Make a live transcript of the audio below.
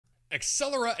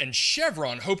Accelera and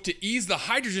Chevron hope to ease the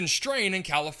hydrogen strain in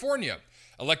California.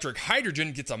 Electric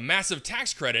hydrogen gets a massive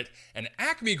tax credit, and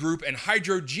ACME Group and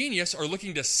Hydrogenious are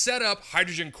looking to set up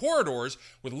hydrogen corridors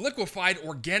with liquefied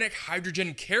organic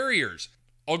hydrogen carriers.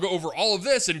 I'll go over all of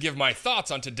this and give my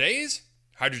thoughts on today's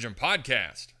Hydrogen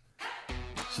Podcast.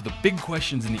 So the big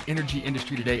questions in the energy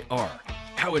industry today are: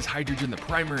 how is hydrogen the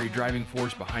primary driving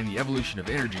force behind the evolution of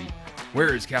energy?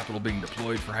 Where is capital being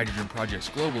deployed for hydrogen projects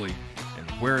globally? And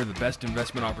where are the best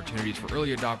investment opportunities for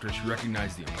early adopters who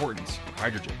recognize the importance of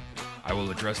hydrogen? I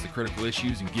will address the critical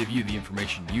issues and give you the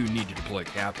information you need to deploy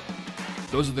capital.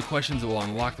 Those are the questions that will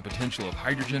unlock the potential of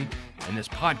hydrogen, and this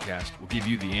podcast will give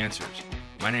you the answers.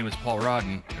 My name is Paul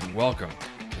Rodden, and welcome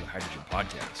to the Hydrogen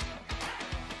Podcast.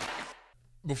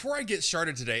 Before I get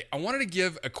started today, I wanted to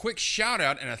give a quick shout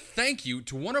out and a thank you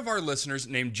to one of our listeners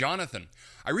named Jonathan.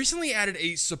 I recently added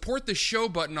a support the show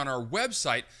button on our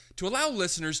website to allow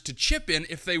listeners to chip in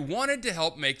if they wanted to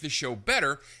help make the show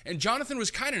better, and Jonathan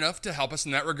was kind enough to help us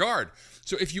in that regard.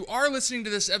 So if you are listening to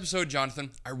this episode,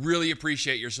 Jonathan, I really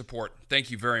appreciate your support.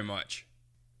 Thank you very much.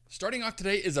 Starting off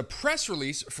today is a press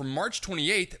release from March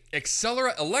 28th,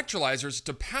 Accelera electrolyzers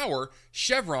to power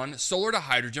Chevron solar to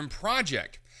hydrogen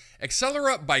project.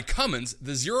 Accelera by Cummins,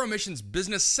 the zero-emissions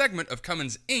business segment of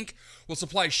Cummins, Inc., will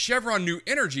supply Chevron New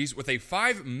Energies with a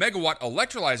 5-megawatt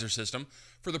electrolyzer system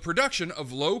for the production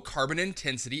of low-carbon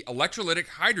intensity electrolytic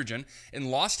hydrogen in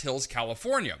Lost Hills,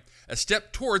 California, a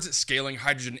step towards scaling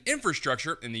hydrogen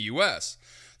infrastructure in the U.S.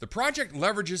 The project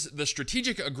leverages the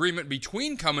strategic agreement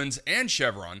between Cummins and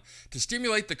Chevron to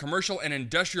stimulate the commercial and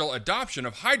industrial adoption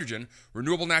of hydrogen,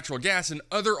 renewable natural gas, and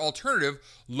other alternative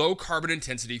low-carbon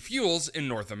intensity fuels in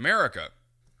North America.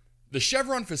 The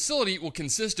Chevron facility will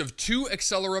consist of 2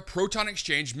 Accelera proton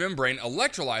exchange membrane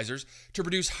electrolyzers to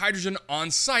produce hydrogen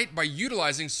on-site by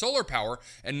utilizing solar power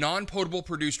and non-potable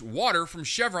produced water from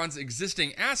Chevron's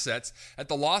existing assets at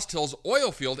the Lost Hills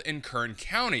oil field in Kern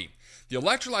County. The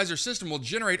electrolyzer system will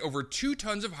generate over 2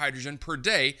 tons of hydrogen per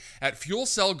day at fuel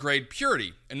cell grade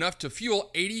purity, enough to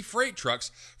fuel 80 freight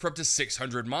trucks for up to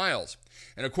 600 miles.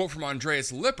 And a quote from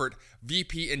Andreas Lippert,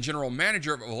 VP and General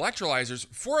Manager of Electrolyzers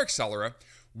for Accelera: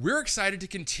 "We're excited to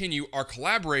continue our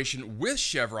collaboration with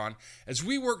Chevron as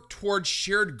we work towards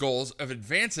shared goals of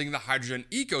advancing the hydrogen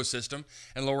ecosystem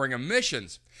and lowering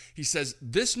emissions." He says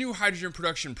this new hydrogen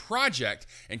production project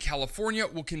in California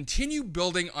will continue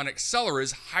building on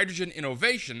Accelera's hydrogen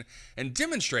innovation and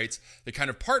demonstrates the kind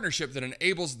of partnership that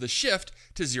enables the shift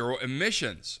to zero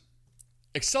emissions.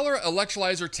 Accelera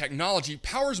electrolyzer technology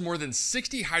powers more than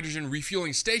 60 hydrogen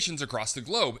refueling stations across the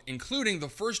globe, including the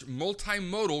first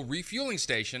multimodal refueling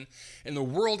station in the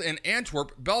world in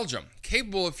Antwerp, Belgium,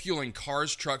 capable of fueling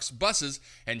cars, trucks, buses,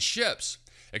 and ships.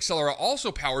 Accelera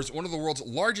also powers one of the world's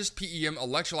largest PEM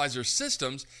electrolyzer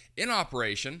systems in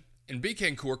operation in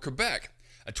Bécancour, Quebec,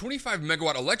 a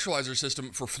 25-megawatt electrolyzer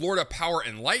system for Florida Power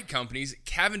and Light Company's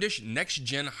Cavendish Next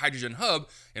Gen Hydrogen Hub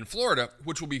in Florida,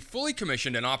 which will be fully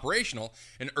commissioned and operational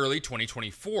in early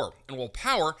 2024, and will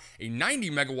power a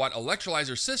 90-megawatt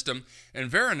electrolyzer system in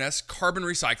Varennes Carbon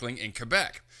Recycling in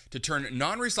Quebec to turn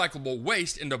non-recyclable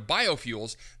waste into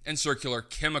biofuels and circular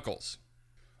chemicals.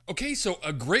 Okay, so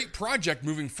a great project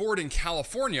moving forward in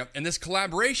California, and this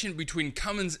collaboration between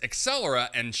Cummins, Accelera,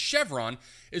 and Chevron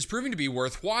is proving to be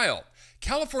worthwhile.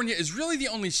 California is really the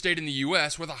only state in the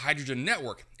U.S. with a hydrogen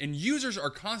network, and users are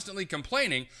constantly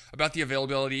complaining about the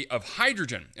availability of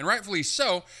hydrogen, and rightfully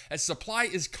so, as supply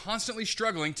is constantly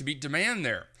struggling to meet demand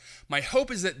there. My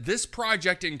hope is that this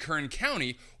project in Kern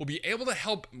County will be able to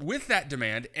help with that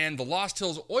demand, and the Lost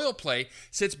Hills oil play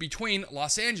sits between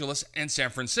Los Angeles and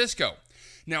San Francisco.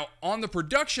 Now, on the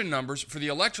production numbers for the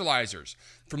electrolyzers,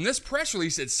 from this press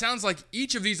release, it sounds like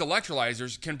each of these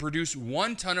electrolyzers can produce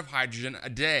 1 ton of hydrogen a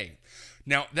day.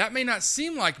 Now, that may not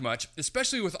seem like much,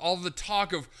 especially with all the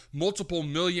talk of multiple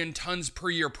million tons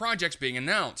per year projects being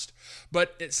announced.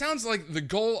 But it sounds like the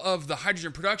goal of the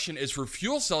hydrogen production is for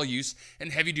fuel cell use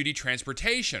and heavy-duty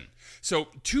transportation. So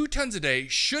 2 tons a day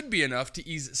should be enough to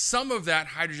ease some of that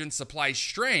hydrogen supply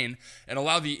strain and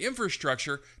allow the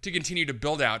infrastructure to continue to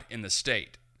build out in the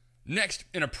state. Next,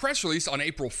 in a press release on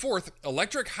April 4th,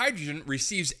 Electric Hydrogen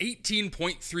receives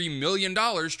 $18.3 million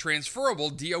transferable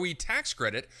DOE tax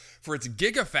credit for its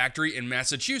gigafactory in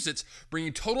Massachusetts,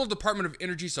 bringing total Department of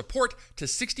Energy support to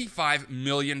 $65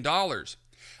 million.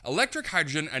 Electric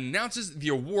Hydrogen announces the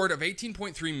award of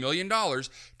 $18.3 million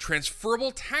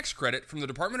transferable tax credit from the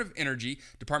Department of Energy,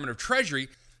 Department of Treasury,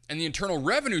 and the Internal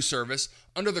Revenue Service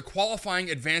under the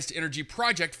Qualifying Advanced Energy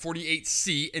Project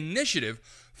 48C initiative,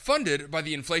 funded by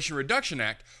the Inflation Reduction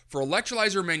Act for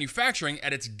electrolyzer manufacturing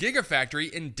at its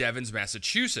gigafactory in Devens,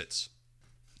 Massachusetts.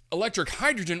 Electric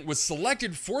hydrogen was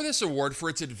selected for this award for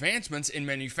its advancements in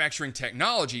manufacturing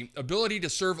technology, ability to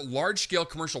serve large-scale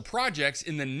commercial projects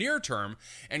in the near term,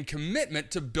 and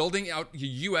commitment to building out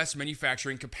U.S.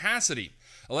 manufacturing capacity.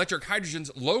 Electric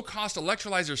hydrogen's low-cost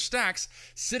electrolyzer stacks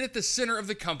sit at the center of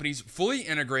the company's fully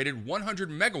integrated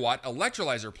 100-megawatt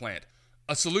electrolyzer plant,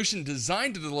 a solution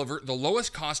designed to deliver the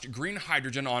lowest cost green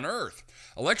hydrogen on Earth.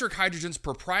 Electric hydrogen's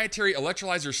proprietary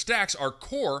electrolyzer stacks are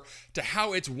core to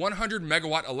how its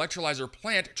 100-megawatt electrolyzer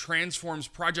plant transforms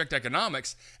project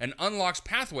economics and unlocks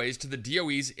pathways to the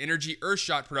DOE's Energy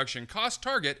Earthshot production cost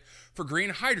target for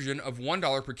green hydrogen of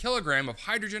 $1 per kilogram of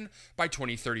hydrogen by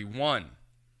 2031.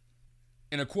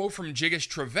 In a quote from Jigish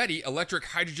Trivedi, Electric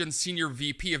Hydrogen's Senior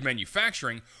VP of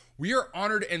Manufacturing, "We are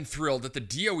honored and thrilled that the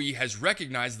DOE has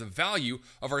recognized the value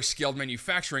of our scaled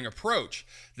manufacturing approach.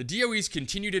 The DOE's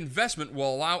continued investment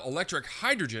will allow electric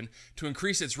hydrogen to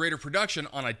increase its rate of production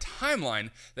on a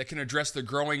timeline that can address the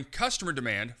growing customer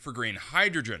demand for green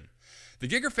hydrogen. The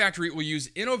Gigafactory will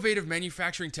use innovative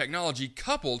manufacturing technology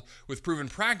coupled with proven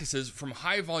practices from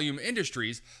high-volume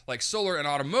industries like solar and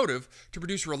automotive to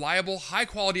produce reliable,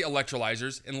 high-quality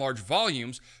electrolyzers in large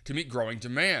volumes to meet growing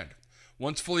demand.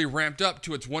 Once fully ramped up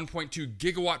to its 1.2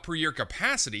 gigawatt per year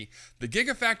capacity, the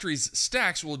Gigafactory's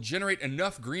stacks will generate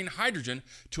enough green hydrogen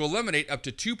to eliminate up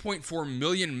to 2.4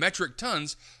 million metric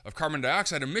tons of carbon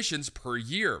dioxide emissions per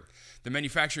year. The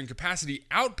manufacturing capacity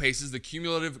outpaces the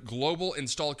cumulative global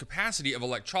installed capacity of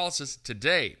electrolysis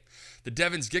today. The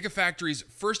Devon's Gigafactory's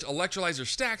first electrolyzer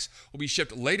stacks will be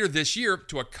shipped later this year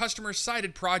to a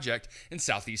customer-sited project in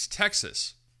Southeast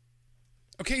Texas.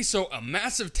 Okay, so a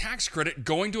massive tax credit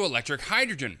going to electric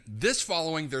hydrogen. This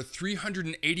following their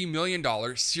 $380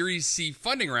 million Series C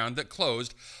funding round that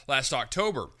closed last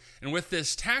October. And with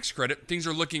this tax credit, things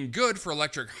are looking good for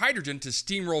electric hydrogen to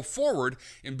steamroll forward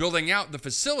in building out the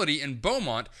facility in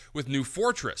Beaumont with New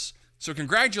Fortress. So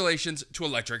congratulations to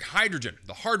electric hydrogen.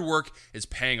 The hard work is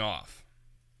paying off.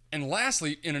 And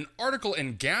lastly, in an article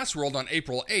in Gas World on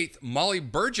April 8th, Molly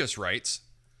Burgess writes,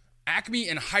 ACME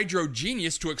and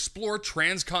Hydrogenious to explore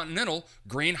transcontinental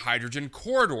green hydrogen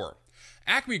corridor.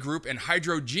 ACME Group and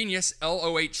Hydrogenious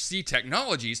LOHC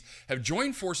Technologies have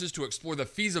joined forces to explore the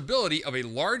feasibility of a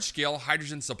large-scale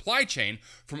hydrogen supply chain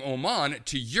from Oman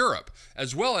to Europe,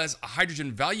 as well as a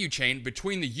hydrogen value chain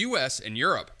between the U.S. and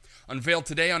Europe. Unveiled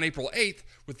today on April 8th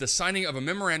with the signing of a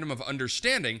Memorandum of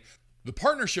Understanding, the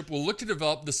partnership will look to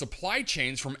develop the supply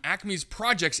chains from ACME's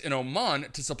projects in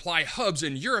Oman to supply hubs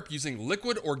in Europe using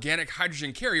liquid organic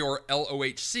hydrogen carrier, or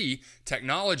LOHC,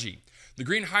 technology. The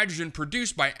green hydrogen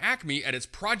produced by ACME at its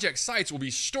project sites will be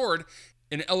stored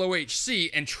in LOHC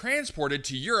and transported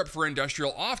to Europe for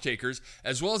industrial off-takers,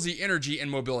 as well as the energy and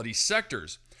mobility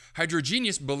sectors.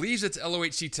 Hydrogenious believes its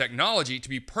LOHC technology to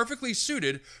be perfectly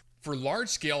suited for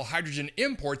large-scale hydrogen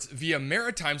imports via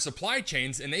maritime supply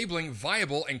chains, enabling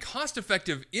viable and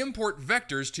cost-effective import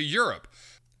vectors to Europe.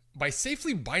 By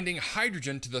safely binding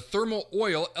hydrogen to the thermal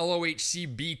oil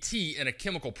LOHC-BT in a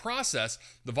chemical process,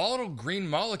 the volatile green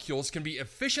molecules can be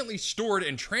efficiently stored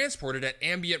and transported at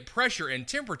ambient pressure and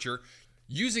temperature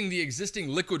using the existing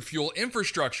liquid fuel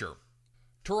infrastructure.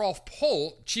 Torolf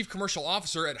Pohl, Chief Commercial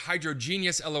Officer at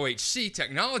Hydrogenious LOHC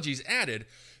Technologies, added,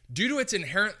 due to its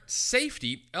inherent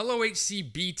safety,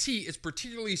 LOHC-BT is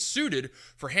particularly suited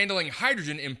for handling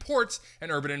hydrogen in ports and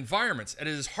urban environments, and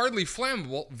it is hardly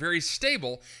flammable, very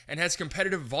stable, and has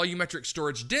competitive volumetric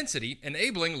storage density,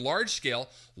 enabling large-scale,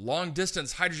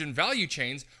 long-distance hydrogen value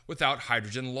chains without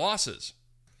hydrogen losses.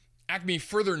 ACME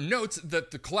further notes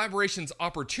that the collaboration's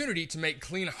opportunity to make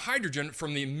clean hydrogen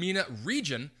from the MENA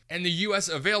region and the U.S.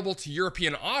 available to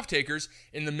European off-takers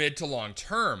in the mid to long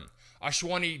term.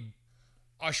 Ashwani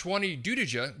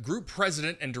Dudeja, Group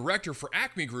President and Director for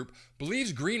ACME Group,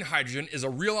 believes green hydrogen is a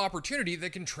real opportunity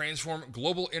that can transform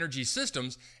global energy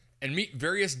systems and meet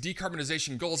various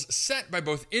decarbonization goals set by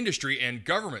both industry and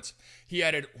governments. He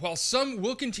added, while some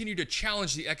will continue to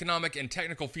challenge the economic and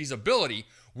technical feasibility,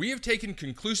 we have taken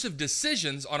conclusive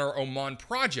decisions on our Oman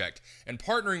project, and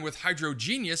partnering with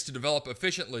Hydrogenious to develop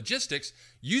efficient logistics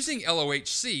using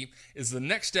LOHC is the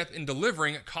next step in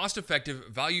delivering a cost-effective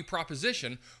value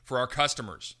proposition for our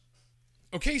customers.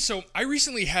 Okay, so I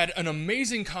recently had an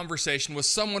amazing conversation with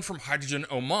someone from Hydrogen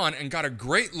Oman and got a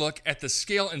great look at the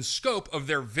scale and scope of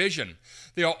their vision.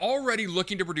 They are already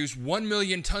looking to produce 1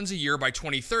 million tons a year by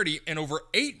 2030 and over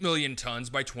 8 million tons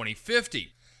by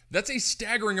 2050. That's a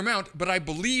staggering amount, but I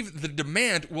believe the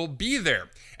demand will be there.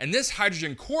 And this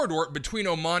hydrogen corridor between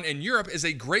Oman and Europe is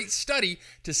a great study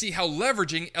to see how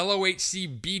leveraging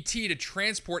LOHC-BT to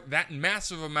transport that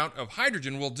massive amount of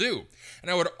hydrogen will do.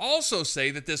 And I would also say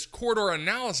that this corridor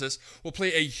analysis will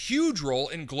play a huge role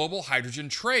in global hydrogen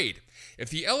trade. If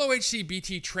the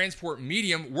LOHC-BT transport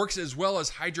medium works as well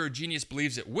as Hydrogenious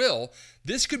believes it will,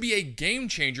 this could be a game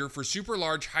changer for super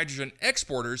large hydrogen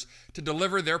exporters to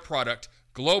deliver their product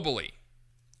globally.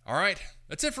 All right,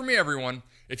 that's it for me, everyone.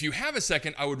 If you have a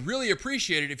second, I would really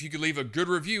appreciate it if you could leave a good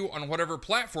review on whatever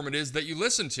platform it is that you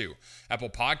listen to. Apple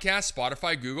Podcasts,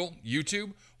 Spotify, Google,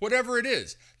 YouTube, whatever it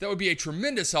is. That would be a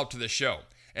tremendous help to the show.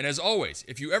 And as always,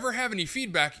 if you ever have any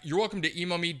feedback, you're welcome to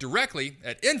email me directly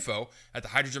at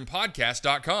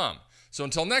info@thehydrogenpodcast.com. So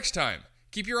until next time,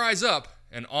 keep your eyes up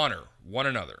and honor one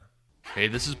another. Hey,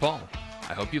 this is Paul.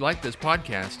 I hope you liked this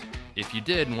podcast. If you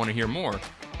did and want to hear more,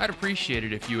 I'd appreciate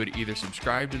it if you would either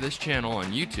subscribe to this channel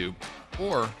on YouTube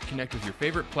or connect with your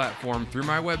favorite platform through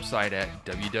my website at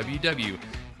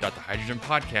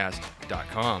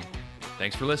www.thehydrogenpodcast.com.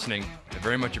 Thanks for listening. I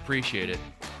very much appreciate it.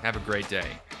 Have a great day.